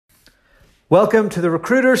Welcome to the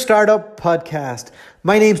Recruiter Startup Podcast.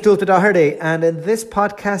 My name's Dulta Doherty, and in this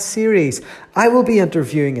podcast series, I will be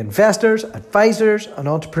interviewing investors, advisors, and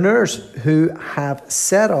entrepreneurs who have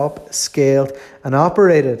set up, scaled, and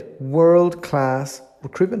operated world-class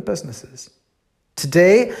recruitment businesses.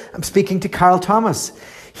 Today, I'm speaking to Carl Thomas.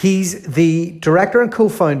 He's the director and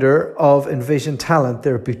co-founder of Envision Talent,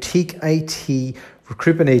 their boutique IT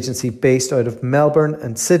recruitment agency based out of Melbourne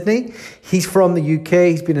and Sydney. He's from the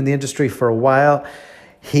UK. He's been in the industry for a while.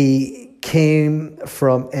 He came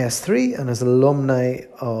from S3 and is alumni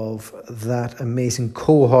of that amazing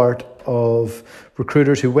cohort of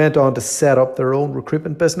recruiters who went on to set up their own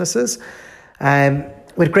recruitment businesses. We had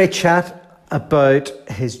a great chat about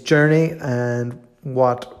his journey and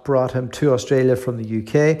what brought him to Australia from the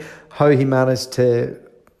UK, how he managed to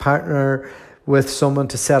partner with someone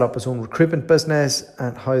to set up his own recruitment business,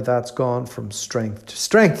 and how that's gone from strength to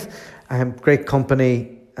strength. Great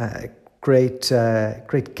company, great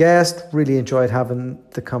guest. Really enjoyed having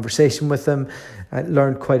the conversation with them. I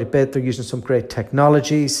learned quite a bit. They're using some great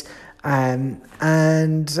technologies, and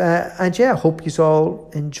yeah, hope you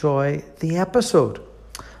all enjoy the episode.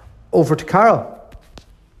 Over to Carl.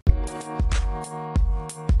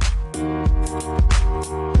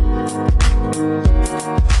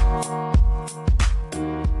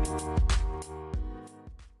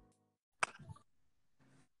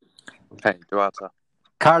 Hey, Duarte.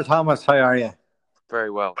 Carl Thomas, how are you?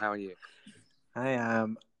 Very well. How are you? I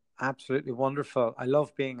am absolutely wonderful. I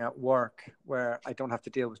love being at work where I don't have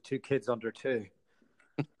to deal with two kids under two.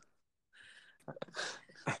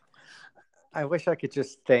 I wish I could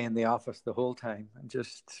just stay in the office the whole time and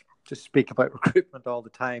just speak about recruitment all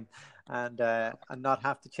the time and not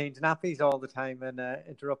have to change nappies all the time and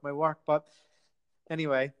interrupt my work. But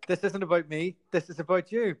anyway, this isn't about me. This is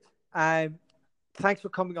about you. Thanks for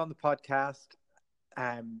coming on the podcast.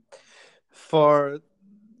 I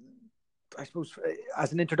suppose,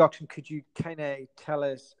 as an introduction, could you kind of tell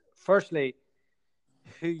us, firstly,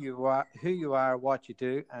 who you are, what you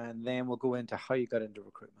do, and then we'll go into how you got into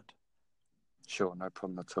recruitment. Sure, no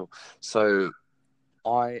problem at all. So,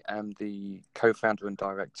 I am the co-founder and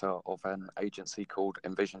director of an agency called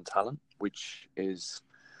Envision Talent, which is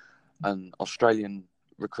an Australian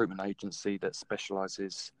recruitment agency that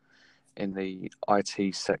specialises in the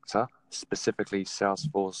IT sector, specifically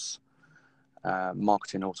Salesforce,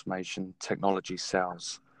 marketing automation, technology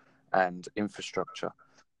sales, and infrastructure.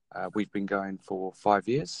 We've been going for 5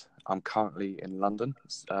 years. I'm currently in London,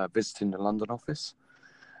 visiting the London office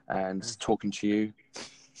and talking to you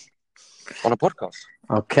on a podcast.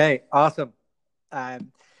 Okay, awesome.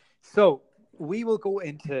 So we will go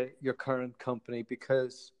into your current company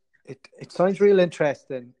because it sounds real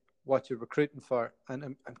interesting what you're recruiting for, and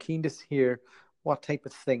I'm keen to hear what type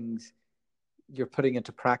of things you're putting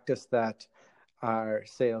into practice that are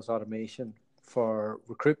sales automation for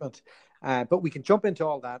recruitment. But we can jump into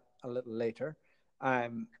all that a little later.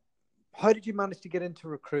 How did you manage to get into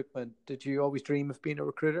recruitment? Did you always dream of being a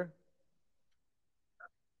recruiter?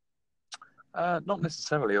 Not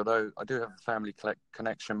necessarily, although I do have a family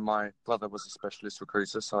connection. My brother was a specialist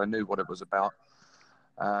recruiter, so I knew what it was about.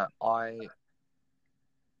 I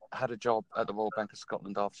had a job at the Royal Bank of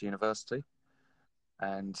Scotland after university,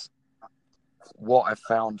 and what I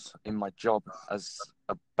found in my job as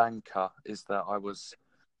a banker is that I was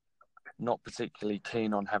not particularly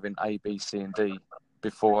keen on having A, B, C, and D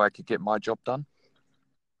before I could get my job done.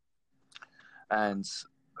 And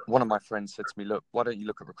one of my friends said to me, look, why don't you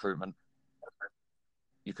look at recruitment?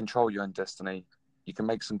 You control your own destiny, you can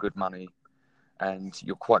make some good money, and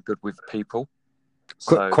you're quite good with people.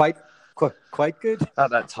 So Quite good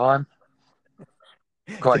at that time.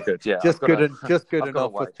 Quite good, yeah. Just good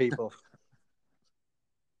enough with people.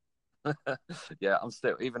 Yeah, I'm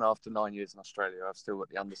still, even after 9 years in Australia, I've still got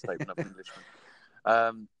the understatement of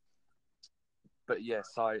Englishman. But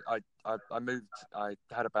yes, I moved. I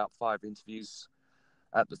had about 5 interviews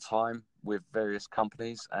at the time with various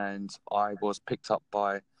companies, and I was picked up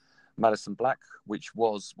by Madison Black, which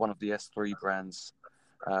was one of the S3 brands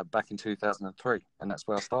back in 2003, and that's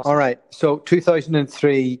where I started. All right, so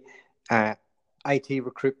 2003, IT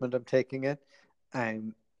recruitment. I'm taking it.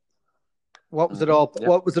 What was it all? Yep.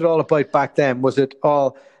 What was it all about back then? Was it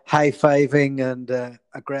all high-fiving and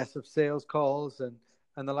aggressive sales calls and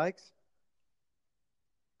the likes?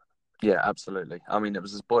 Yeah, absolutely. I mean, it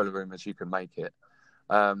was as boiler room as you could make it,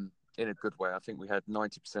 in a good way. I think we had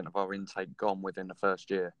 90% of our intake gone within the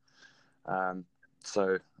first year.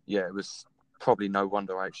 So yeah, it was probably no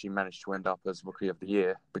wonder I actually managed to end up as Rookie of the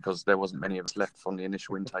Year, because there wasn't many of us left from the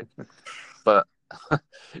initial intake. But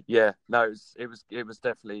yeah, no, it was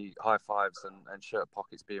definitely high fives and shirt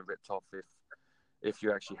pockets being ripped off if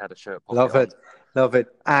you actually had a shirt pocket Love on. it. Love it.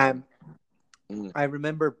 Mm. I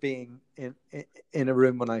remember being in a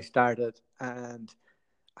room when I started, and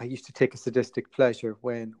I used to take a sadistic pleasure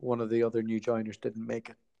when one of the other new joiners didn't make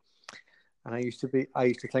it. And I used to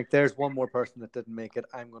think, there's one more person that didn't make it.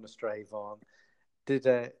 I'm going to strive on. Did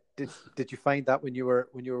you find that when you were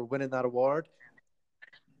winning that award?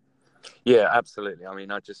 Yeah, absolutely. I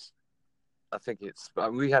mean, I think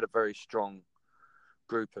we had a very strong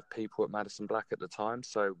group of people at Madison Black at the time,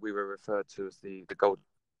 so we were referred to as the gold.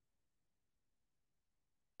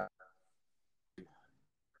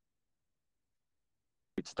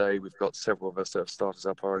 Today, we've got several of us that have started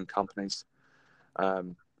up our own companies.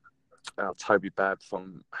 Toby Babb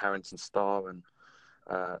from Harrington Star and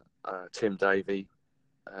Tim Davey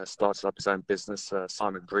started up his own business.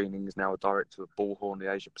 Simon Greening is now a director of Bullhorn,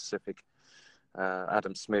 the Asia Pacific.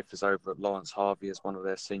 Adam Smith is over at Lawrence Harvey as one of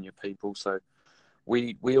their senior people. So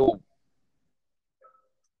we all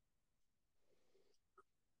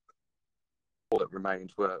that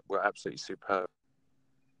remained were absolutely superb.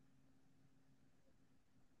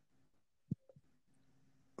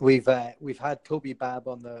 We've had Toby Babb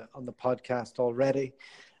on the podcast already,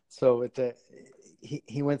 so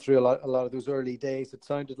he went through a lot of those early days. It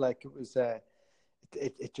sounded like it was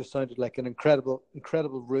it just sounded like an incredible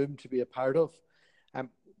room to be a part of.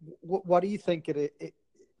 What do you think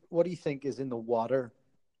what do you think is in the water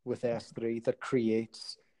with S3 that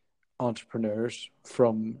creates entrepreneurs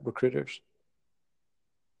from recruiters?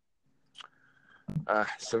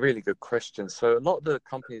 It's a really good question. So a lot of the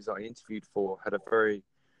companies I interviewed for had a very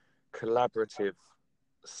collaborative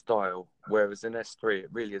style, whereas in S3 it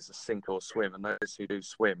really is a sink or swim, and those who do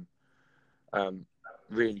swim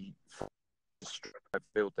really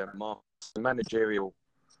build their marks. The managerial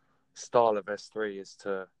style of S3 is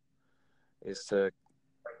to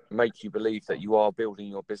make you believe that you are building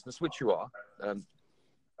your business, which you are.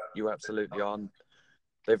 You absolutely are. And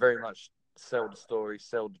they very much sell the story,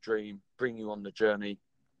 sell the dream, bring you on the journey,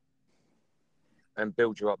 and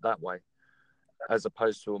build you up that way, as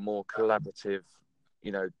opposed to a more collaborative,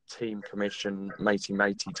 team commission, matey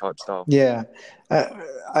type style. Yeah,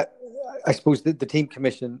 I suppose the team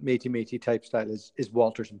commission matey type style is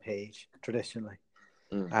Walters and Page traditionally.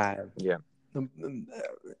 Yeah,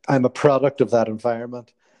 I'm a product of that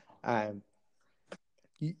environment.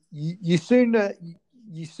 You soon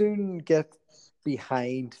get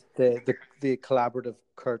behind the collaborative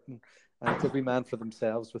curtain, and it's every man for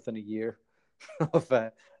themselves within a year of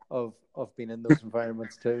being in those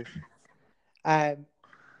environments too.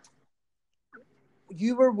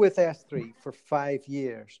 You were with S3 for 5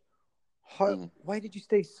 years. Why did you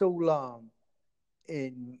stay so long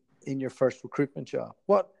in your first recruitment job?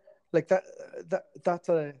 What, like that's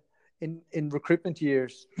in recruitment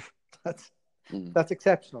years, that's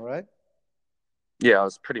exceptional, right? Yeah, I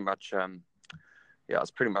was pretty much like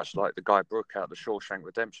the Guy Brooke out of the Shawshank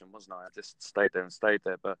Redemption, wasn't I? I just stayed there.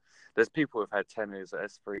 But there's people who've had tenures at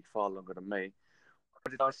S3 far longer than me.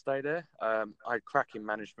 Why did I stay there? I had cracking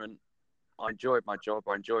management. I enjoyed my job.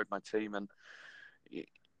 I enjoyed my team, and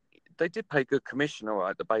they did pay good commission. All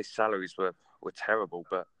right, the base salaries were terrible,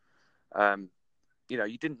 but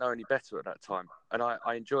you didn't know any better at that time. And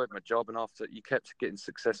I enjoyed my job, and after you kept getting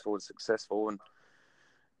successful, and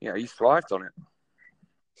you thrived on it.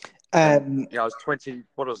 I was 20.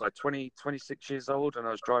 What was I? 26 years old, and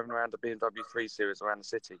I was driving around a BMW 3 Series around the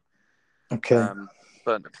city. Okay.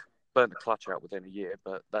 Burnt the clutch out within a year,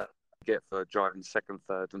 but that I get for driving second,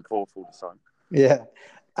 third, and fourth all the time. Yeah.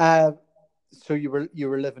 So you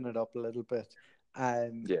were living it up a little bit.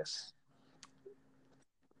 Yes.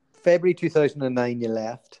 February 2009, you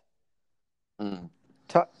left.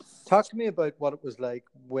 Talk to me about what it was like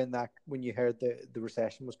when you heard the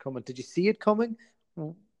recession was coming. Did you see it coming?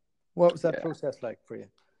 What was that process like for you?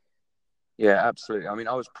 Yeah, absolutely. I mean,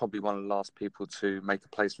 I was probably one of the last people to make a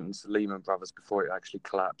placement into Lehman Brothers before it actually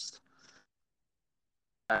collapsed.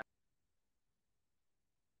 I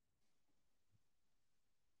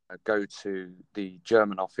go to the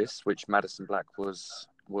German office, which Madison Black was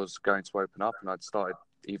going to open up, and I'd started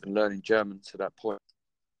even learning German to that point.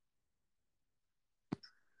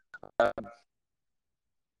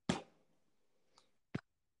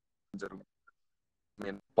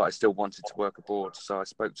 But I still wanted to work abroad, so I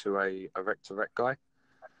spoke to a rec-to-rec guy.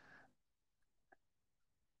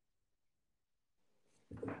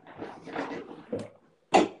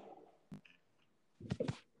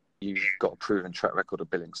 You've got a proven track record of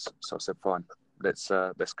billings, so I said, fine, let's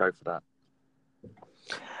go for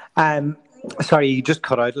that. Sorry, you just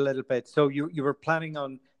cut out a little bit. So you were planning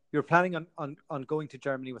on you were planning on going to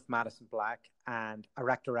Germany with Madison Black, and a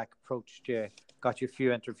rec direct approached you, got you a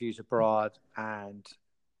few interviews abroad, and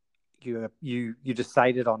you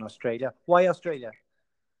decided on Australia. Why Australia?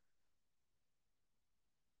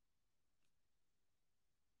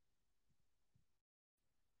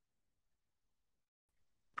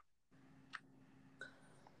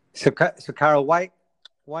 So Carol, why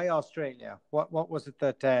Australia? What was it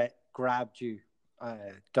that grabbed you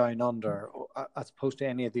down under, as opposed to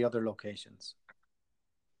any of the other locations?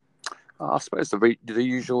 I suppose the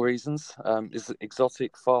usual reasons is an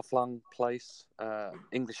exotic, far-flung place,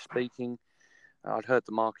 English speaking. I'd heard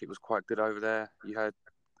the market was quite good over there. You had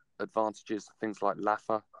advantages, things like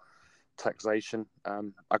LAFA, taxation.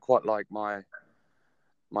 I quite like my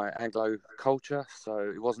Anglo culture, so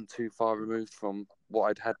it wasn't too far removed from what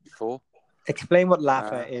I'd had before. Explain what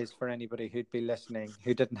LAFA is for anybody who'd be listening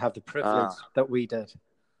who didn't have the privilege that we did.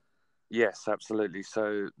 Yes, absolutely.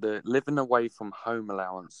 So the living away from home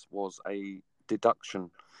allowance was a deduction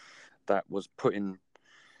that was put in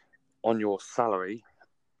on your salary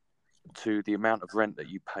to the amount of rent that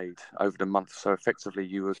you paid over the month. So effectively,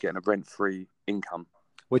 you were getting a rent-free income.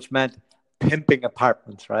 Which meant pimping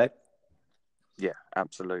apartments, right? Yeah,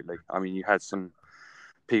 absolutely. I mean, you had some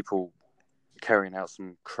people carrying out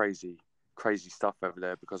some crazy stuff over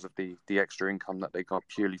there because of the extra income that they got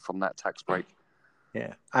purely from that tax break.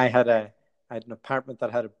 Yeah, I had an apartment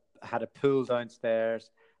that had a pool downstairs,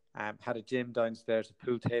 had a gym downstairs, a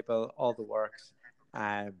pool table, all the works,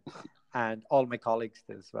 and all my colleagues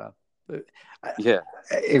did as well. Yeah,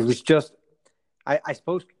 it was just, I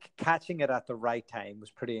suppose, catching it at the right time was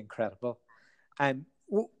pretty incredible. And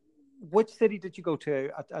which city did you go to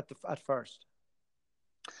at first?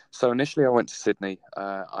 So initially I went to Sydney.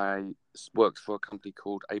 I worked for a company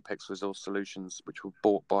called Apex Resource Solutions, which were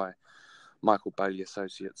bought by Michael Bailey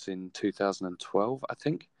Associates in 2012, I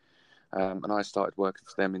think. And I started working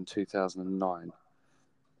for them in 2009.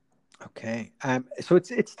 Okay. So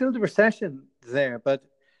it's still the recession there, but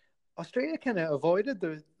Australia kind of avoided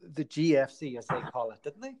the GFC, as they call it,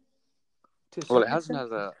 didn't they? Well, it hasn't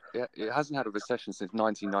had a recession since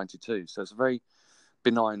 1992, so it's a very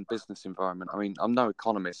benign business environment. I mean, I'm no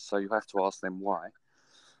economist, so you have to ask them why.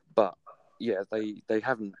 But yeah, they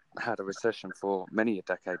haven't had a recession for many a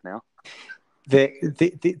decade now.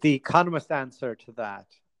 The economist answer to that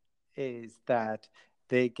is that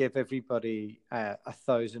they give everybody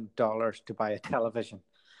 $1,000 to buy a television,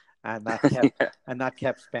 and that kept that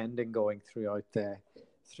kept spending going throughout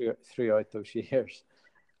those years.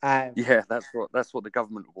 Yeah, that's what the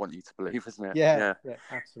government would want you to believe, isn't it? Yeah,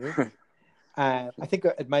 absolutely. I think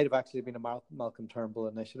it might have actually been a Malcolm Turnbull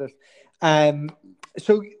initiative.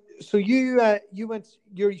 So you went.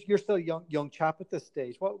 You're still a young chap at this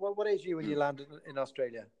stage. What age are you when you landed in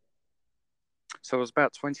Australia? So I was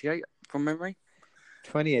about 28 from memory.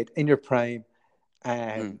 28 in your prime.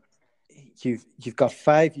 You've got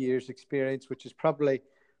 5 years experience, which is probably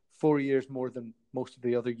 4 years more than most of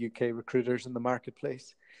the other UK recruiters in the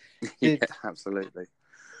marketplace. Yeah, absolutely.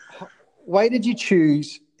 Why did you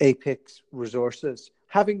choose Apex Resources,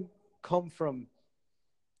 having come from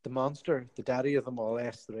the monster, the daddy of them all,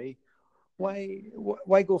 S3?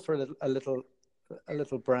 Why go for a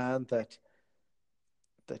little brand that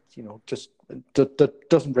just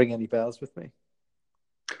doesn't ring any bells with me?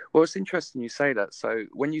 Well, it's interesting you say that. So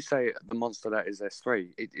when you say the monster that is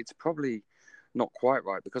S3, it's probably not quite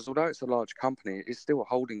right, because although it's a large company, it's still a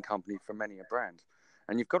holding company for many a brand.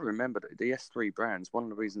 And you've got to remember that the S3 brands, one of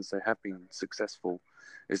the reasons they have been successful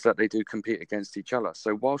is that they do compete against each other.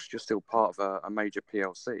 So whilst you're still part of a major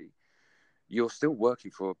PLC, you're still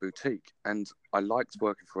working for a boutique. And I liked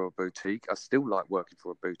working for a boutique. I still like working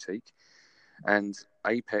for a boutique. And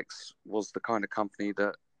Apex was the kind of company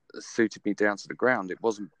that suited me down to the ground. It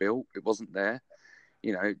wasn't built. It wasn't there.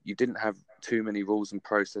 You know, you didn't have too many rules and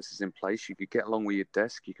processes in place. You could get along with your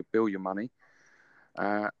desk. You could bill your money.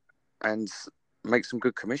 And make some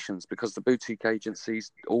good commissions, because the boutique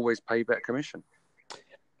agencies always pay better commission.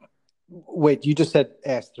 Wait, you just said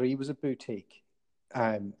S3 was a boutique.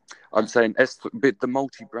 I'm saying S3, but the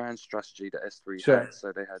multi-brand strategy that S3 had.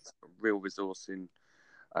 So they had real resource in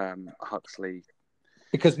Huxley.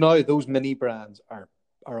 Because now those mini brands are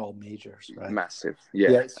all majors, right? Massive,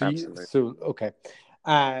 yeah, absolutely. Okay.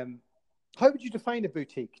 How would you define a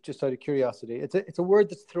boutique? Just out of curiosity, it's a word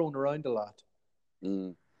that's thrown around a lot.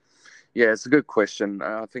 Yeah, it's a good question.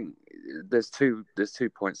 I think there's two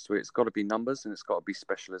points to it. It's got to be numbers and it's got to be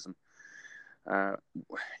specialism.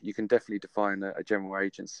 You can definitely define a general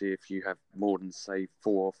agency if you have more than, say,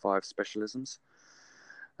 4 or 5 specialisms.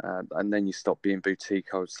 and then you stop being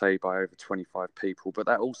boutique, I would say, by over 25 people. But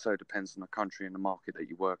that also depends on the country and the market that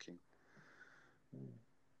you work in.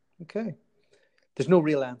 Okay. There's no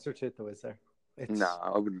real answer to it, though, is there? No,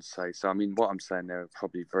 I wouldn't say so. I mean, what I'm saying there are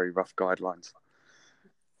probably very rough guidelines.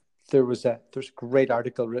 There's a great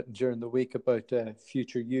article written during the week about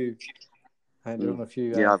Future You. I don't know if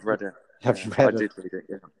you... yeah, I've read it. Have you read it? I did read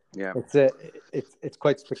it, yeah. It's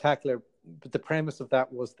quite spectacular. But the premise of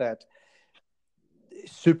that was that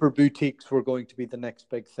super boutiques were going to be the next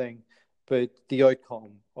big thing. But the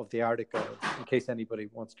outcome of the article, in case anybody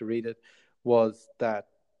wants to read it, was that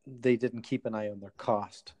they didn't keep an eye on their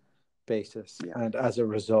cost basis. Yeah. And as a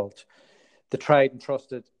result, the tried and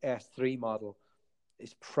trusted S3 model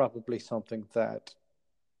is probably something that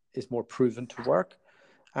is more proven to work.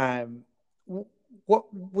 What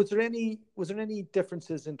was there any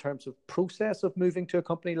differences in terms of process of moving to a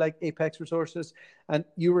company like Apex Resources? And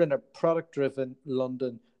you were in a product-driven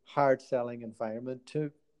London hard-selling environment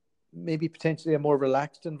to maybe potentially a more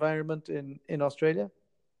relaxed environment in Australia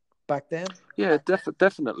back then? Yeah,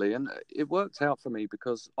 definitely. And it worked out for me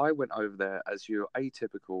because I went over there as your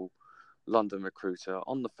atypical London recruiter,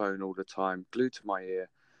 on the phone all the time, glued to my ear,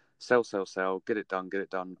 sell, get it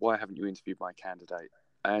done. Why haven't you interviewed my candidate?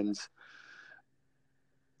 And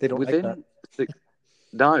they don't like that.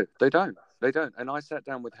 No, they don't. And I sat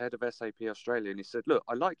down with the head of SAP Australia and he said, look,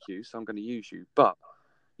 I like you, so I'm going to use you, but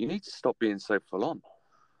you need to stop being so full on.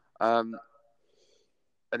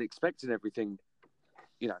 And expecting everything,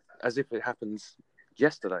 as if it happens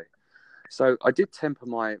yesterday. So I did temper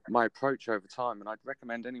my approach over time, and I'd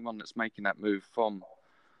recommend anyone that's making that move from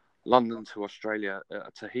London to Australia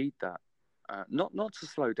to heed that. Not to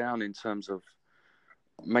slow down in terms of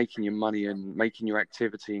making your money and making your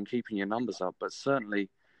activity and keeping your numbers up, but certainly,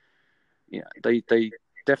 they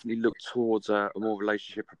definitely look towards a more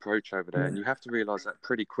relationship approach over there, and you have to realise that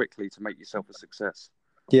pretty quickly to make yourself a success.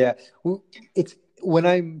 Yeah, well, it's when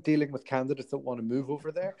I'm dealing with candidates that want to move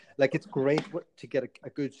over there, like it's great to get a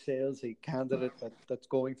good salesy candidate that's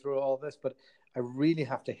going through all this, but I really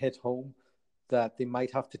have to hit home that they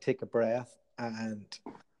might have to take a breath and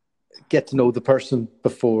get to know the person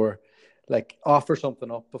before, like offer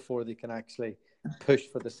something up before they can actually push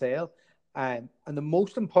for the sale. And the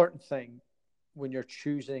most important thing when you're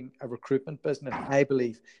choosing a recruitment business, I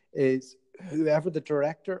believe, is whoever the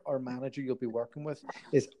director or manager you'll be working with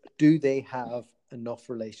is, do they have enough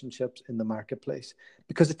relationships in the marketplace?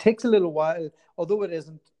 Because it takes a little while, although it's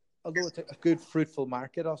a good, fruitful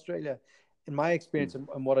market, Australia, in my experience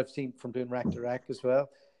and what I've seen from doing rec to rec as well,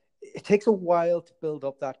 it takes a while to build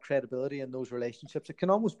up that credibility and those relationships. It can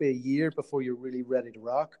almost be a year before you're really ready to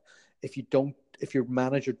rock if your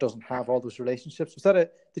manager doesn't have all those relationships. Did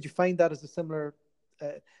you find that as a similar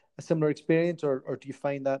experience, or do you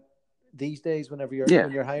find that these days when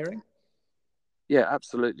you're hiring? Yeah,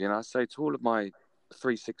 absolutely. And I say to all of my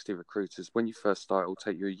 360 recruiters, when you first start, it will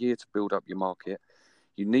take you a year to build up your market.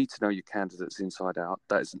 You need to know your candidates inside out.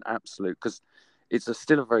 That is an absolute, because it's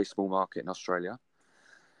still a very small market in Australia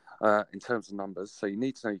in terms of numbers. So you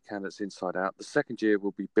need to know your candidates inside out. The second year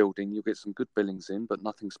will be building. You'll get some good billings in, but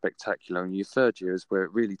nothing spectacular. And your third year is where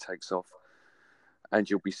it really takes off. And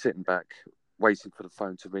you'll be sitting back waiting for the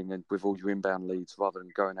phone to ring in with all your inbound leads rather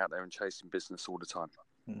than going out there and chasing business all the time.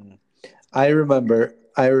 I remember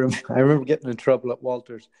getting in trouble at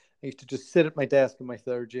Walters. I used to just sit at my desk in my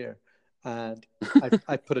third year, and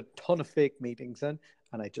I put a ton of fake meetings in,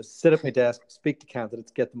 and I just sit at my desk, speak to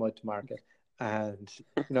candidates, get them out to market, and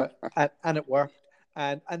and it worked.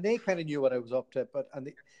 And they kind of knew what I was up to, but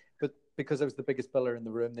because I was the biggest biller in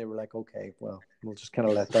the room, they were like, okay, well, we'll just kind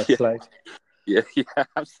of let that slide. Yeah,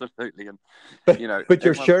 absolutely. And but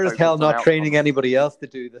you're sure as hell not training anybody else to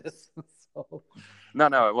do this. So. No.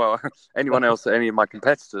 Well, anyone else, any of my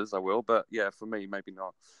competitors, I will. But yeah, for me, maybe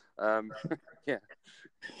not. Yeah.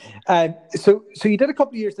 So you did a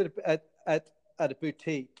couple of years at a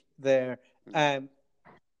boutique there.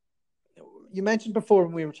 You mentioned before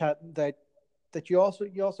when we were chatting that you also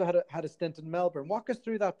had a stint in Melbourne. Walk us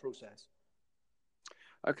through that process.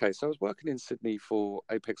 Okay, so I was working in Sydney for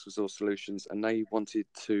Apex Resource Solutions, and they wanted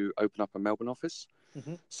to open up a Melbourne office.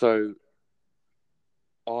 Mm-hmm. So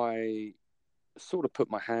I sort of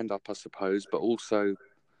put my hand up, I suppose, but also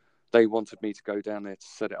they wanted me to go down there to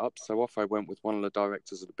set it up. So off I went with one of the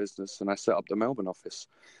directors of the business, and I set up the Melbourne office.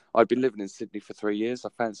 I'd been living in Sydney for 3 years. I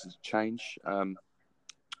fancied a change.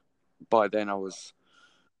 By then I was,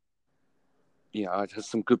 I'd had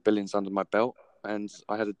some good billings under my belt. And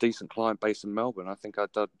I had a decent client base in Melbourne. I think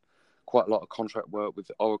I'd done quite a lot of contract work with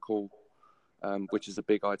Oracle, which is a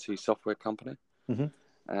big IT software company,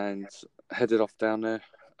 and headed off down there.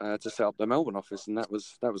 to set up the Melbourne office, and that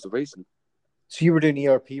was the reason. So you were doing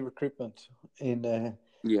ERP recruitment in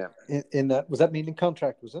Yeah, in that. Was that mainly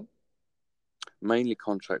contract? Was it? mainly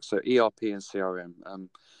contracts, so ERP and CRM.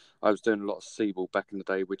 I was doing a lot of Siebel back in the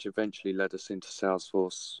day, which eventually led us into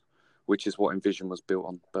Salesforce, which is what Envision was built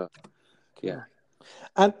on. But yeah,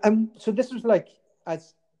 and so this was like,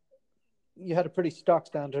 as you had a pretty stock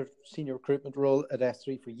standard senior recruitment role at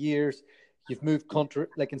S3 for years. You've moved country,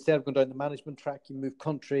 like instead of going down the management track, you move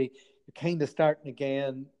country. You're kind of starting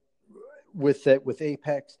again with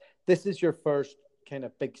Apex. This is your first kind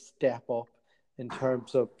of big step up in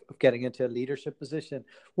terms of getting into a leadership position.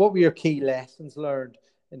 What were your key lessons learned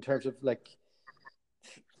in terms of like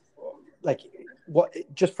what,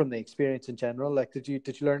 just from the experience in general? Like, did you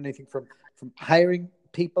learn anything from hiring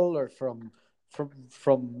people or from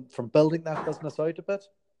building that business out a bit?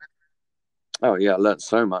 oh yeah, I learned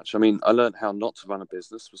so much. I mean, I learned how not to run a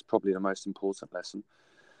business was probably the most important lesson.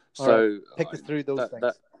 All right. So Take us through those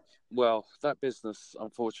things. that business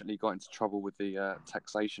unfortunately got into trouble with the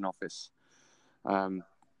taxation office, and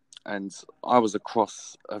I was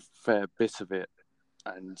across a fair bit of it.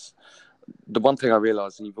 And the one thing I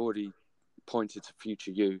realised, and you've already pointed to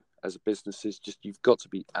future you as a business, is just you've got to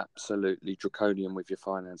be absolutely draconian with your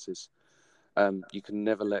finances. You can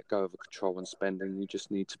never let go of a control on spending. You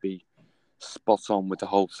just need to be spot on with the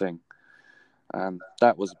whole thing.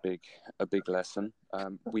 That was a big lesson.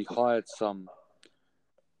 We hired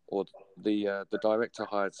the director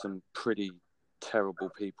hired some pretty terrible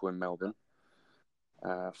people in Melbourne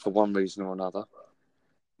for one reason or another.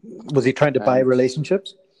 Was he trying to buy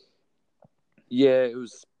relationships? Yeah, it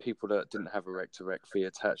was people that didn't have a rec-to-rec fee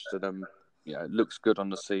attached to them. You know, it looks good on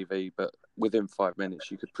the CV, but within 5 minutes,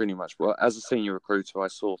 you could pretty much... Well, as a senior recruiter, I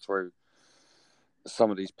saw through some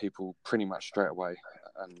of these people pretty much straight away.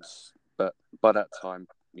 But by that time,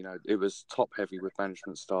 you know, it was top-heavy with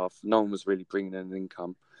management staff. No one was really bringing in an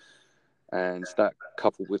income. And that,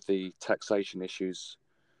 coupled with the taxation issues,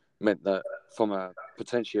 meant that from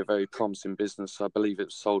potentially a very promising business, I believe it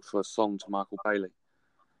was sold for a song to Michael Bailey.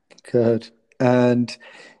 Good. And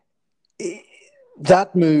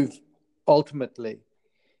that move ultimately,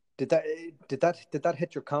 did that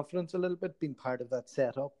hit your confidence a little bit, being part of that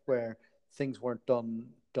setup where things weren't done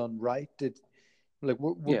right?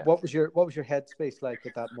 What was your headspace like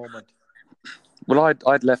at that moment? Well,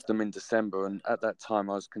 I'd left them in December, and at that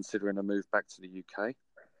time I was considering a move back to the UK.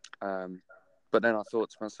 But then I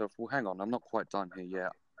thought to myself, well, hang on, I'm not quite done here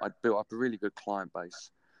yet. I'd built up a really good client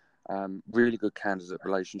base, really good candidate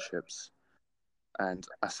relationships. And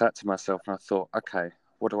I sat to myself and I thought, okay,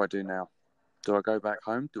 what do I do now? Do I go back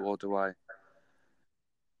home or do I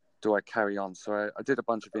carry on? So I did a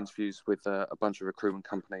bunch of interviews with a bunch of recruitment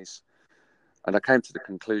companies, and I came to the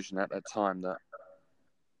conclusion at that time that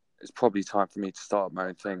it's probably time for me to start my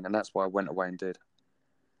own thing, and that's why I went away and did.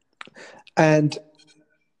 And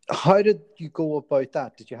how did you go about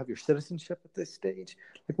that? Did you have your citizenship at this stage?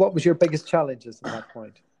 Like, what was your biggest challenges at that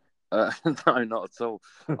point? No, not at all.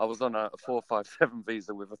 I was on a 457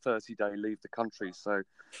 visa with a 30-day leave the country. So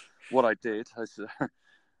what I did is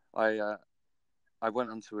I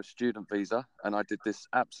went onto a student visa and I did this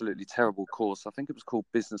absolutely terrible course. I think it was called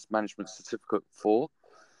Business Management Certificate 4.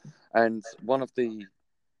 And one of the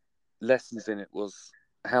lessons in it was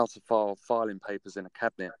how to file filing papers in a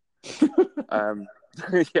cabinet.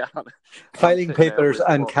 Yeah, filing papers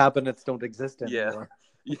and cabinets don't exist anymore.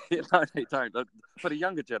 Yeah, no, they don't. For the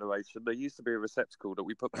younger generation, there used to be a receptacle that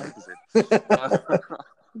we put papers in.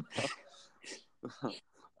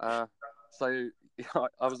 So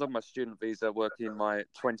I was on my student visa working my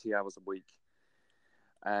 20 hours a week,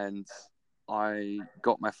 and I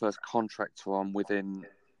got my first contractor on within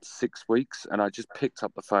 6 weeks, and I just picked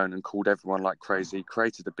up the phone and called everyone like crazy,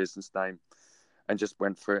 created a business name, and just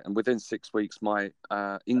went for it. And within 6 weeks, my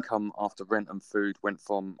income after rent and food went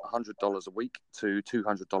from $100 a week to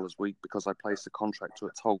 $200 a week because I placed a contractor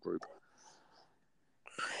at Toll Group.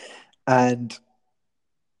 And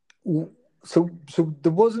so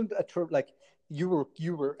there wasn't a like you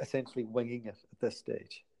were essentially winging it at this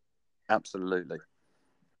stage. Absolutely.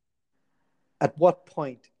 At what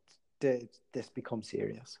point did this become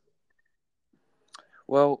serious?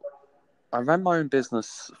 Well, I ran my own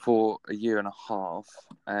business for a year and a half,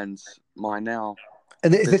 and my now...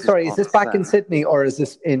 And is this back in Sydney or is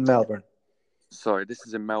this in Melbourne? Sorry, this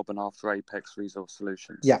is in Melbourne after Apex Resource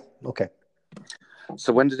Solutions. Yeah, okay.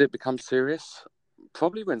 So when did it become serious?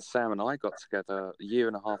 Probably when Sam and I got together a year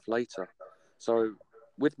and a half later. So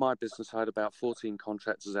with my business, I had about 14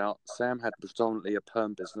 contractors out. Sam had predominantly a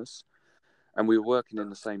perm business, and we were working in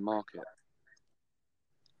the same market.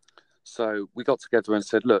 So we got together and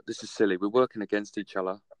said, look, this is silly. We're working against each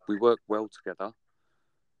other. we worked well together,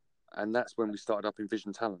 and that's when we started up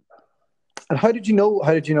Envision Talent. And how did you know?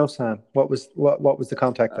 How did you know Sam? What was the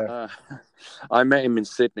contact there? I met him in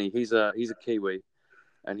Sydney. He's a Kiwi,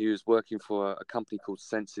 and he was working for a company called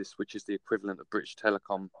Census, which is the equivalent of British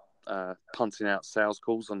Telecom, punting out sales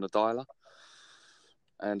calls on the dialer.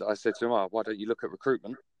 And I said to him, why don't you look at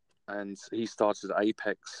recruitment? And he started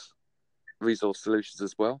Apex Resource Solutions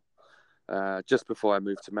as well, just before I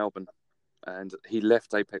moved to Melbourne. And he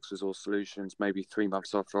left Apex Resource Solutions maybe 3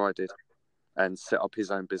 months after I did, and set up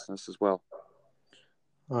his own business as well.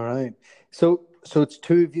 All right. So it's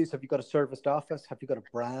two of you. So have you got a serviced office? Have you got a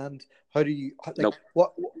brand? How do you Nope.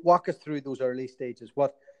 walk us through those early stages?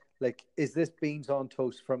 Is this beans on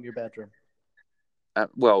toast from your bedroom?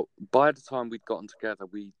 Well, by the time we'd gotten together,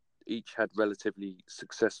 we each had relatively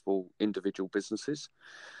successful individual businesses.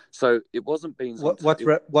 So it wasn't beans on toast.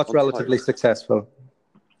 What's relatively successful?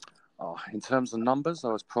 In terms of numbers,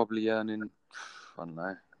 I was probably earning, I don't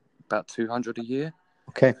know, about 200 a year.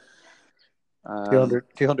 Okay. 200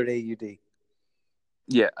 AUD.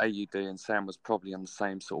 Yeah, AUD, and Sam was probably on the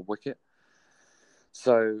same sort of wicket.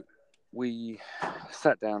 So we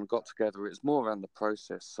sat down, got together. It was more around the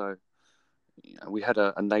process. So we had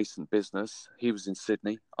a nascent business. He was in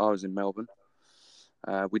Sydney. I was in Melbourne.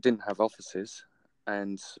 We didn't have offices.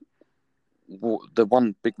 And the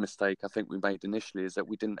one big mistake I think we made initially is that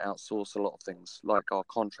we didn't outsource a lot of things, like our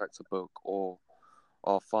contractor book or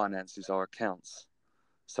our finances, our accounts.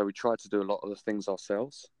 So we tried to do a lot of the things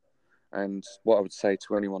ourselves. And what I would say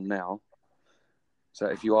to anyone now is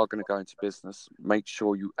that if you are going to go into business, make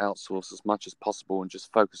sure you outsource as much as possible and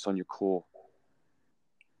just focus on your core.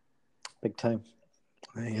 Big time.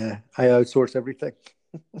 I outsource everything.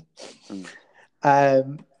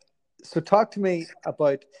 So talk to me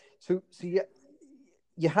about, so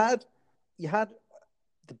you had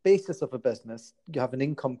the basis of a business, you have an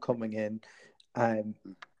income coming in.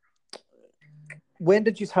 When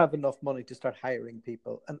did you have enough money to start hiring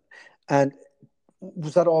people? And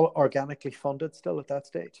was that all organically funded still at that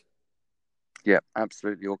stage? Yeah,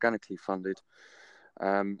 absolutely organically funded.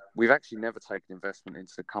 We've actually never taken investment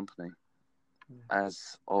into the company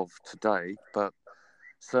as of today, but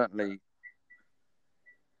certainly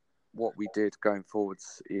what we did going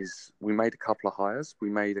forwards is we made a couple of hires. We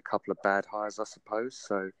made a couple of bad hires, I suppose.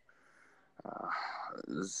 So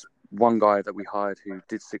there's one guy that we hired who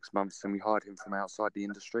did 6 months, and we hired him from outside the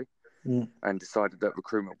industry and decided that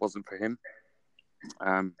recruitment wasn't for him.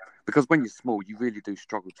 Because when you're small, you really do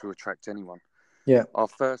struggle to attract anyone. Yeah. Our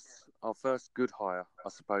first good hire, I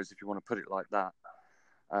suppose, if you want to put it like that,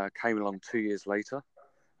 came along 2 years later,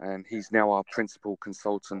 and he's now our principal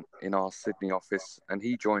consultant in our Sydney office. And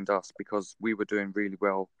he joined us because we were doing really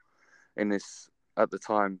well in this, at the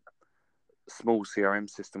time, small CRM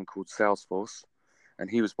system called Salesforce. And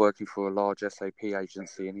he was working for a large SAP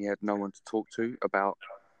agency, and he had no one to talk to about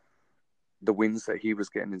the wins that he was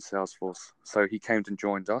getting in Salesforce. So he came and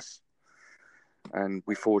joined us, and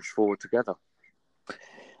we forged forward together.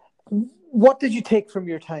 What did you take from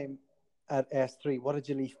your time at S3? What did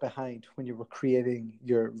you leave behind when you were creating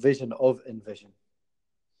your vision of Envision?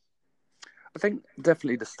 I think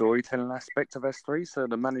definitely the storytelling aspect of S3. So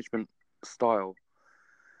the management style.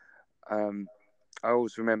 I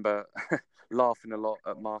always remember laughing a lot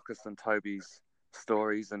at Marcus and Toby's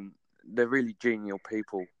stories, and they're really genial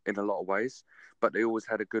people in a lot of ways, but they always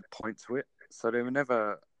had a good point to it. So they were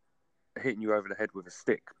never hitting you over the head with a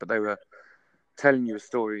stick, but they were telling you a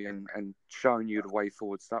story and showing you the way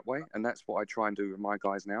forwards that way. And that's what I try and do with my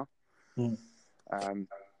guys now. Can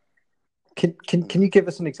you give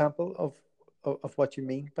us an example of what you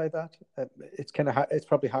mean by that? It's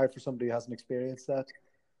probably hard for somebody who hasn't experienced that.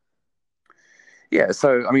 Yeah,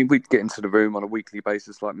 so I mean, we'd get into the room on a weekly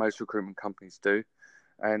basis, like most recruitment companies do,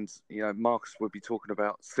 and Marcus would be talking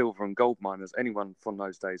about silver and gold miners. Anyone from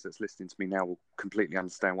those days that's listening to me now will completely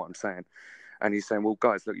understand what I'm saying. And he's saying, "Well,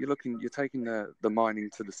 guys, look, you're taking the mining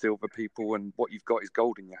to the silver people, and what you've got is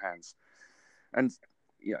gold in your hands." And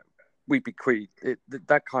we'd be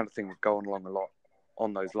that kind of thing would go on along a lot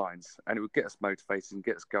on those lines, and it would get us motivated and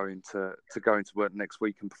get us going to go into work next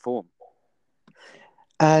week and perform.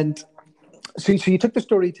 And so you took the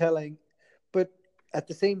storytelling, but at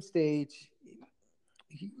the same stage,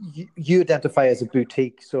 you identify as a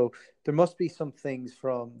boutique. So there must be some things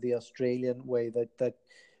from the Australian way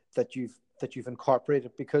that you've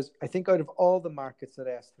incorporated, because I think out of all the markets that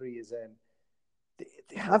S3 is in,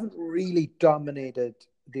 they haven't really dominated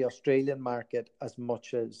the Australian market as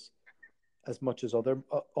much as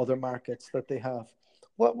other markets that they have.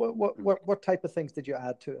 What type of things did you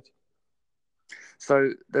add to it?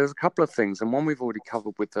 So there's a couple of things, and one we've already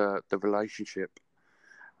covered with the relationship.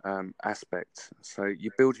 aspect. So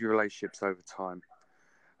you build your relationships over time.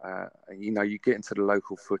 You get into the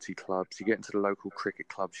local footy clubs, you get into the local cricket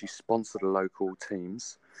clubs, you sponsor the local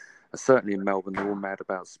teams. Certainly in Melbourne, they're all mad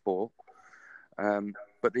about sport.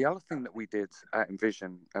 But the other thing that we did at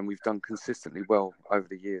Envision, and we've done consistently well over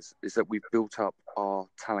the years, is that we've built up our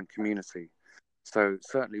talent community. So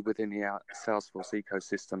certainly within the Salesforce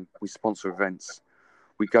ecosystem, we sponsor events,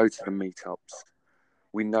 we go to the meetups,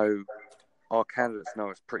 we know our candidates know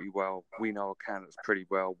us pretty well. We know our candidates pretty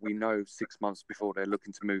well. We know 6 months before they're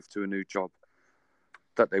looking to move to a new job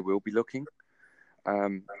that they will be looking.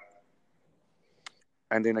 And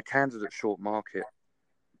in a candidate short market,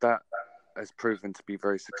 that has proven to be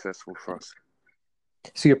very successful for us.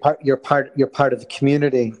 So you're part of the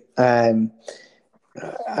community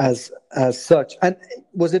as such. And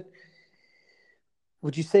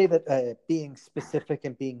would you say that being specific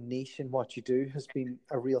and being niche in what you do has been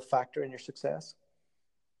a real factor in your success?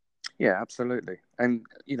 Yeah, absolutely. And,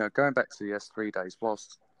 going back to the S3 days,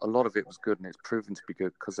 whilst a lot of it was good and it's proven to be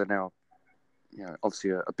good because they're now, obviously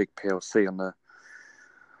a big PLC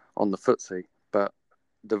on the footsie, but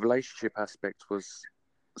the relationship aspect was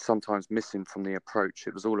sometimes missing from the approach.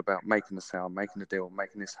 It was all about making the sale, making the deal,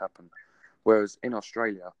 making this happen. Whereas in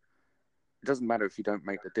Australia, it doesn't matter if you don't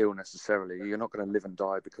make the deal necessarily. You're not going to live and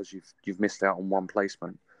die because you've missed out on one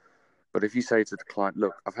placement. But if you say to the client,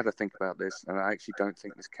 look, I've had to think about this and I actually don't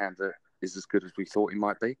think this candidate is as good as we thought he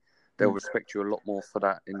might be, they'll respect you a lot more for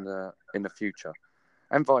that in the future.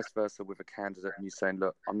 And vice versa with a candidate and you saying,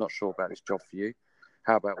 look, I'm not sure about this job for you.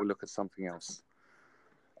 How about we look at something else?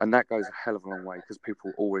 And that goes a hell of a long way because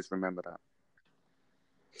people always remember that.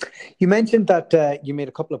 You mentioned that you made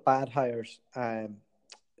a couple of bad hires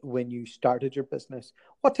when you started your business.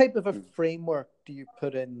 What type of a framework do you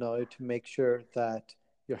put in now to make sure that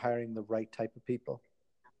you're hiring the right type of people?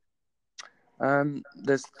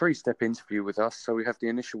 There's a 3-step interview with us. So we have the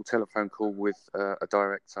initial telephone call with a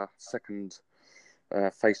director, second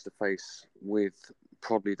face-to-face with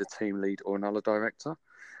probably the team lead or another director.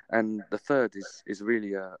 And the third is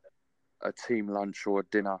really a team lunch or a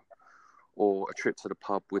dinner or a trip to the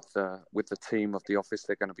pub with the team of the office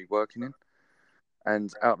they're going to be working in.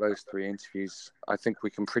 And out of those 3 interviews, I think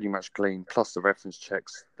we can pretty much glean, plus the reference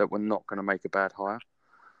checks, that we're not going to make a bad hire.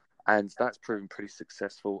 And that's proven pretty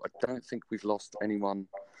successful. I don't think we've lost anyone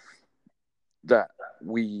that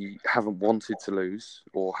we haven't wanted to lose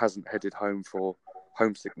or hasn't headed home for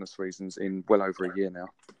homesickness reasons in well over a year now.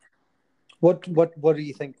 What do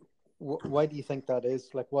you think? Why do you think that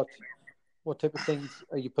is? Like, what type of things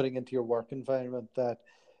are you putting into your work environment that,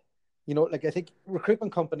 like, I think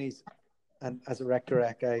recruitment companies, and as a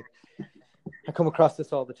Rectorec, I come across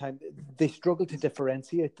this all the time. They struggle to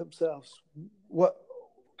differentiate themselves. What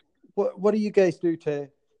do you guys do to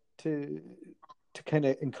kind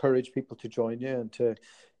of encourage people to join you and to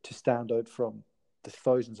stand out from the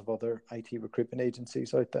thousands of other IT recruitment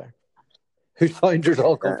agencies out there whose founders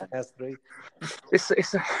all come from S3?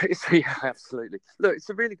 Yeah, absolutely. Look, it's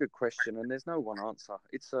a really good question, and there's no one answer.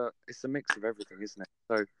 It's a mix of everything, isn't it?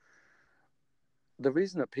 So the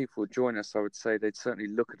reason that people would join us, I would say they'd certainly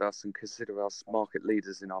look at us and consider us market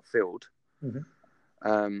leaders in our field.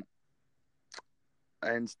 Mm-hmm.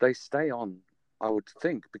 And they stay on, I would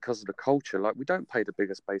think, because of the culture. Like, we don't pay the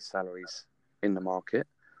biggest base salaries in the market.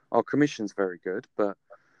 Our commission's very good, but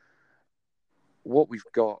what we've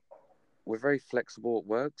got, we're very flexible at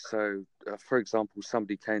work. So, for example,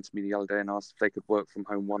 somebody came to me the other day and asked if they could work from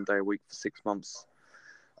home 1 day a week for 6 months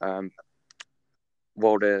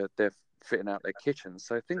while they're fitting out their kitchen.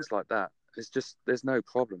 So things like that, there's no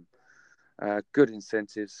problem. Good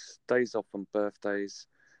incentives, days off on birthdays,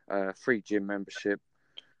 free gym membership.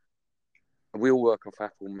 We all work off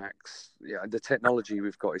Apple Macs. Yeah, the technology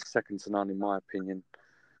we've got is second to none, in my opinion.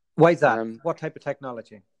 Why is that? What type of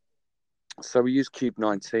technology? So we use Cube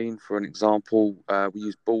 19 for an example. We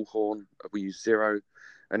use Bullhorn. We use Xero,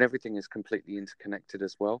 and everything is completely interconnected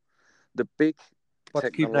as well. The big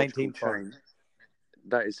technological change,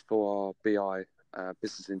 that is for our BI,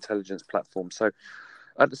 business intelligence platform. So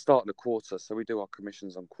at the start of the quarter, so we do our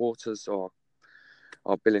commissions on quarters or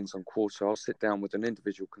our billings on quarter. I'll sit down with an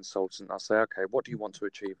individual consultant. I'll say, okay, what do you want to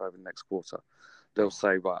achieve over the next quarter? They'll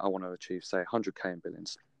say, right, I want to achieve, say, 100K in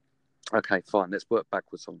billings. Okay, fine, let's work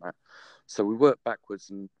backwards on that. So we work backwards,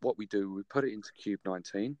 and what we do, we put it into Cube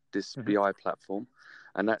 19, this BI platform,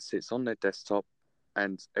 and that sits on their desktop,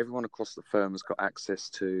 and everyone across the firm has got access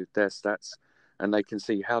to their stats, and they can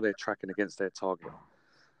see how they're tracking against their target.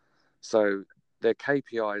 So they're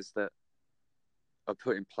KPIs that are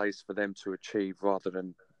put in place for them to achieve rather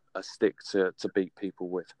than a stick to beat people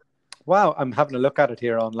with. Wow, I'm having a look at it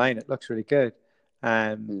here online. It looks really good.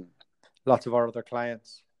 Um, Lots of our other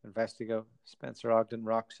clients, Investigo, Spencer Ogden,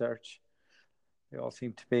 Rock Search, they all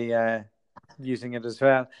seem to be using it as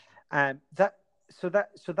well. And that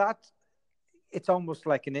it's almost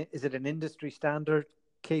like is it an industry standard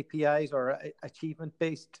KPIs or achievement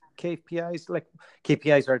based KPIs? Like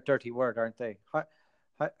KPIs are a dirty word, aren't they?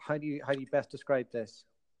 How do you best describe this?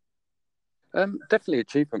 Definitely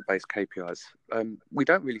achievement-based KPIs. We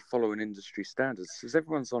don't really follow an industry standards because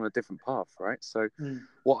everyone's on a different path, right? So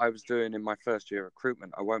what I was doing in my first year of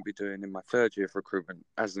recruitment, I won't be doing in my third year of recruitment,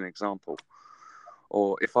 as an example.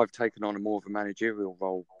 Or if I've taken on a more of a managerial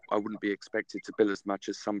role, I wouldn't be expected to bill as much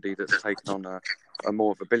as somebody that's taken on a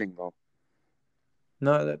more of a billing role.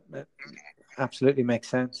 No, that absolutely makes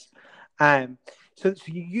sense. So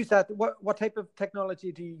you use that. What type of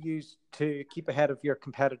technology do you use to keep ahead of your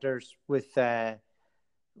competitors with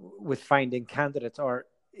finding candidates, or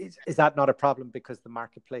is that not a problem because the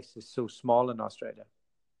marketplace is so small in Australia?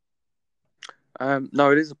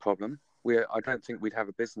 No, it is a problem. I don't think we'd have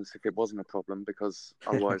a business if it wasn't a problem, because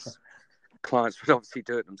otherwise clients would obviously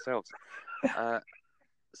do it themselves.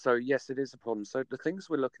 So yes, it is a problem. So the things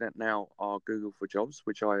we're looking at now are Google for Jobs,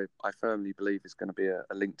 which I firmly believe is going to be a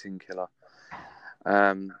LinkedIn killer.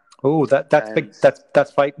 That's big.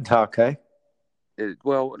 That's fighting talk, eh?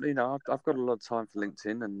 Well, I've got a lot of time for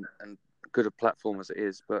LinkedIn and good a platform as it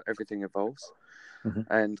is, but everything evolves. Mm-hmm.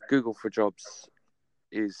 And Google for Jobs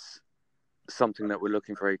is something that we're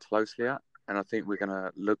looking very closely at, and I think we're going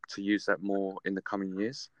to look to use that more in the coming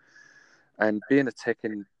years. And being a tech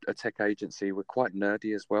agency, we're quite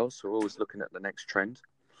nerdy as well, so we're always looking at the next trend.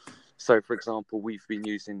 So, for example, we've been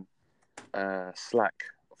using Slack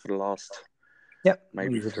for the last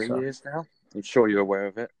maybe 3 years now. I'm sure you're aware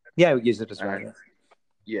of it. Yeah, we use it as well.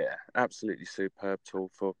 Yeah, absolutely superb tool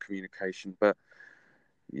for communication. But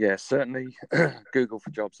yeah, certainly Google for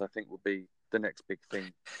Jobs, I think, will be the next big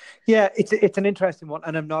thing. Yeah, it's an interesting one,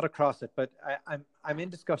 and I'm not across it, but I'm in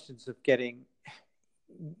discussions of getting,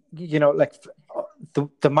 like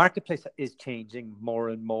the marketplace is changing more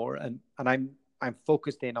and more, and I'm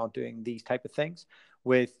focused in on doing these type of things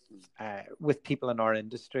with people in our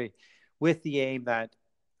industry, with the aim that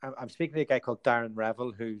I'm speaking to a guy called Darren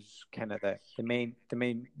Revel, who's kind of the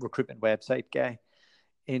main recruitment website guy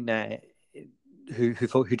in who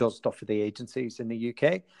does stuff for the agencies in the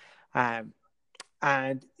UK,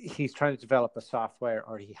 and he's trying to develop a software,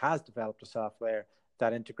 or he has developed a software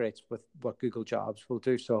that integrates with what Google Jobs will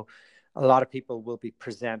do. So a lot of people will be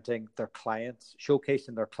presenting their clients,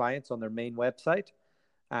 showcasing their clients on their main website,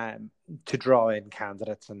 to draw in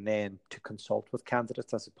candidates and then to consult with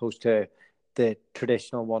candidates, as opposed to the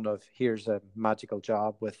traditional one of here's a magical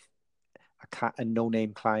job with a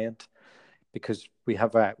no-name client, because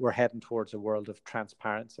we're heading towards a world of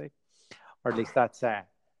transparency, or at least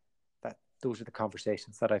those are the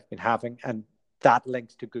conversations that I've been having, and that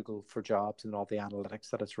links to Google for Jobs and all the analytics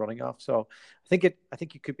that it's running off. So I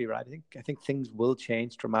think you could be right. I think things will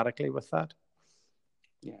change dramatically with that.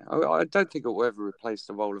 Yeah, I don't think it will ever replace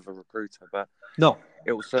the role of a recruiter, but no,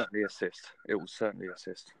 it will certainly assist. It will certainly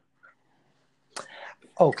assist.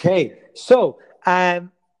 Okay, so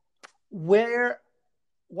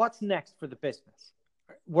what's next for the business?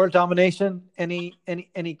 World domination? Any?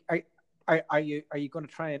 Are you going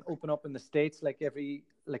to try and open up in the States like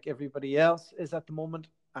everybody else is at the moment?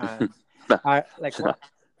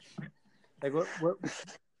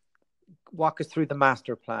 Walk us through the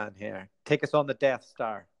master plan here. Take us on the Death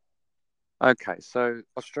Star. Okay, so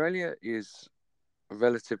Australia is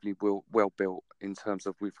relatively well built in terms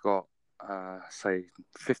of we've got say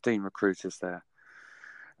 15 recruiters there,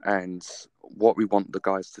 and what we want the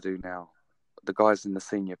guys to do now, the guys in the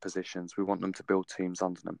senior positions, we want them to build teams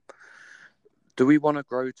under them. Do we want to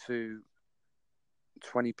grow to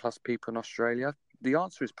 20 plus people in Australia? The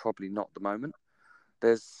answer is probably not at the moment.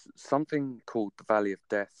 There's something called the Valley of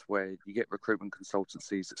Death, where you get recruitment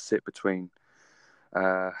consultancies that sit between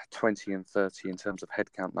 20 and 30 in terms of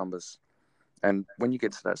headcount numbers. And when you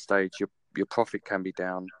get to that stage, your profit can be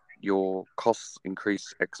down, your costs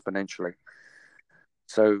increase exponentially.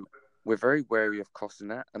 So we're very wary of costing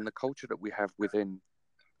that. And the culture that we have within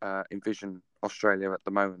Envision Australia at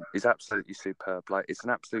the moment is absolutely superb. Like, it's an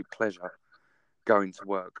absolute pleasure going to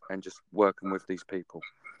work and just working with these people.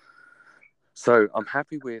 So I'm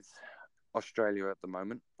happy with Australia at the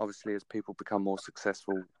moment. Obviously, as people become more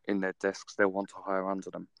successful in their desks, they'll want to hire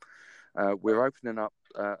under them. We're opening up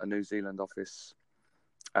a New Zealand office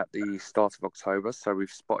at the start of October, so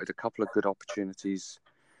we've spotted a couple of good opportunities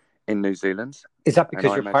in New Zealand. Is that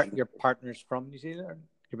because your partner's from New Zealand,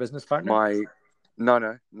 your business partner?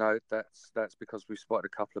 No. That's because we've spotted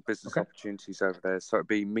a couple of business opportunities over there. So it'd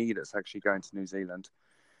be me that's actually going to New Zealand,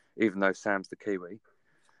 even though Sam's the Kiwi,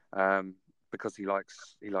 because he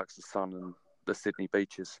likes the sun and the Sydney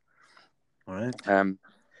beaches. All right.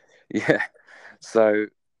 Yeah. So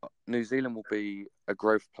New Zealand will be a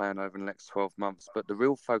growth plan over the next 12 months, but the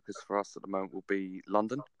real focus for us at the moment will be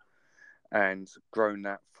London and growing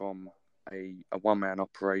that from a one-man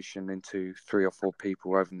operation into 3 or 4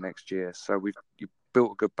 people over the next year. So you've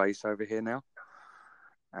built a good base over here now.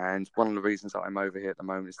 And one of the reasons that I'm over here at the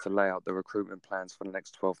moment is to lay out the recruitment plans for the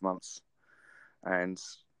next 12 months. And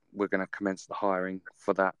we're going to commence the hiring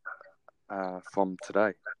for that from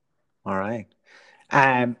today. All right.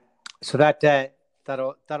 So that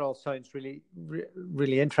all sounds really,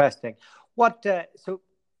 really interesting. What? So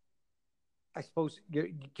I suppose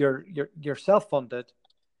you're self-funded.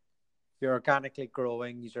 You're organically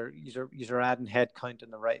growing. You're adding headcount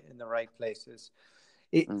in the right places.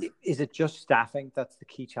 Is it just staffing that's the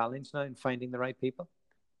key challenge now in finding the right people?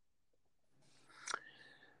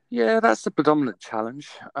 Yeah, that's the predominant challenge.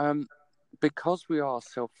 Because we are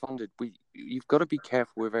self-funded, you've got to be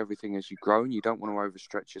careful with everything as you grow, and you don't want to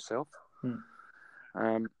overstretch yourself.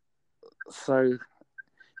 So,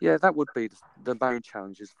 yeah, that would be the main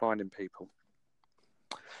challenge, is finding people.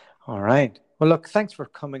 All right. Well, look, thanks for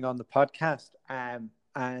coming on the podcast. And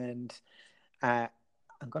I'm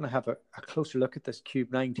going to have a closer look at this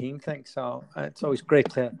Cube 19 thing. So it's always great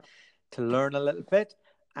to learn a little bit.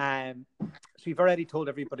 So you've already told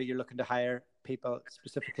everybody you're looking to hire people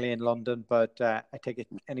specifically in London, but I take it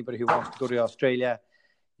anybody who wants to go to Australia,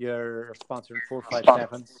 you're sponsoring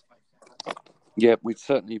 457s. Yeah, we'd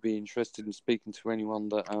certainly be interested in speaking to anyone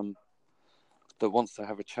that wants to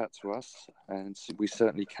have a chat to us, and we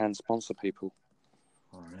certainly can sponsor people.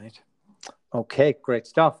 All right. Okay, great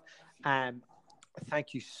stuff.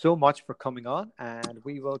 Thank you so much for coming on, and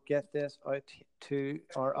we will get this out to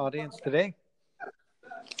our audience today.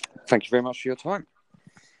 Thank you very much for your time.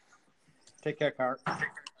 Take care, Carl. All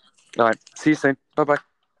right. See you soon. Bye-bye.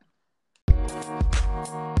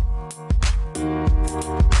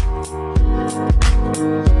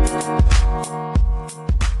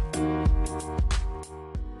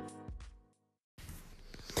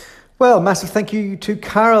 Well, massive thank you to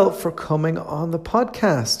Carol for coming on the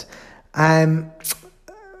podcast.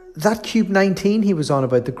 That Cube 19 he was on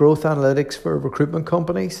about the growth analytics for recruitment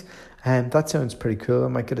companies, that sounds pretty cool. I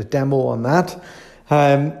might get a demo on that.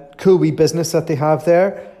 Cool wee business that they have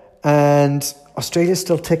there. And Australia's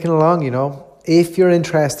still ticking along, you know. If you're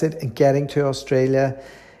interested in getting to Australia,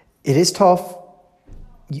 it is tough.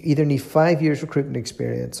 You either need 5 years recruitment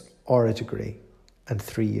experience or a degree and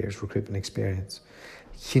 3 years recruitment experience.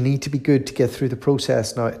 You need to be good to get through the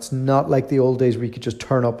process now. It's not like the old days where you could just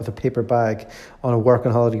turn up with a paper bag on a work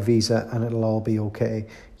and holiday visa and it'll all be okay.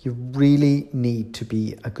 You really need to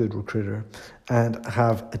be a good recruiter and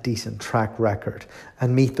have a decent track record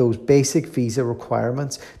and meet those basic visa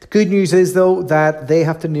requirements. The good news is, though, that they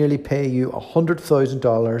have to nearly pay you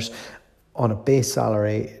 $100,000 on a base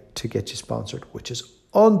salary to get you sponsored, which is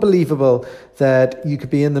unbelievable that you could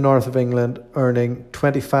be in the north of England earning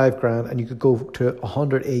 25 grand and you could go to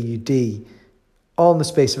 100 AUD all in the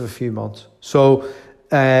space of a few months. So,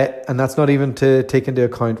 and that's not even to take into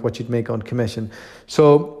account what you'd make on commission.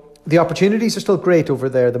 So the opportunities are still great over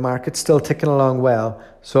there. The market's still ticking along well.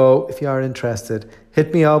 So if you are interested,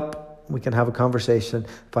 hit me up. We can have a conversation.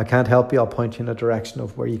 If I can't help you, I'll point you in a direction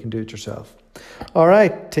of where you can do it yourself. All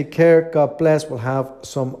right. Take care. God bless. We'll have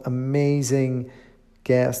some amazing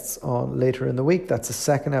guests on later in the week. That's the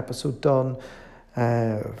second episode done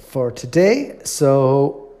for today.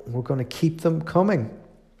 So we're going to keep them coming.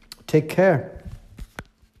 Take care.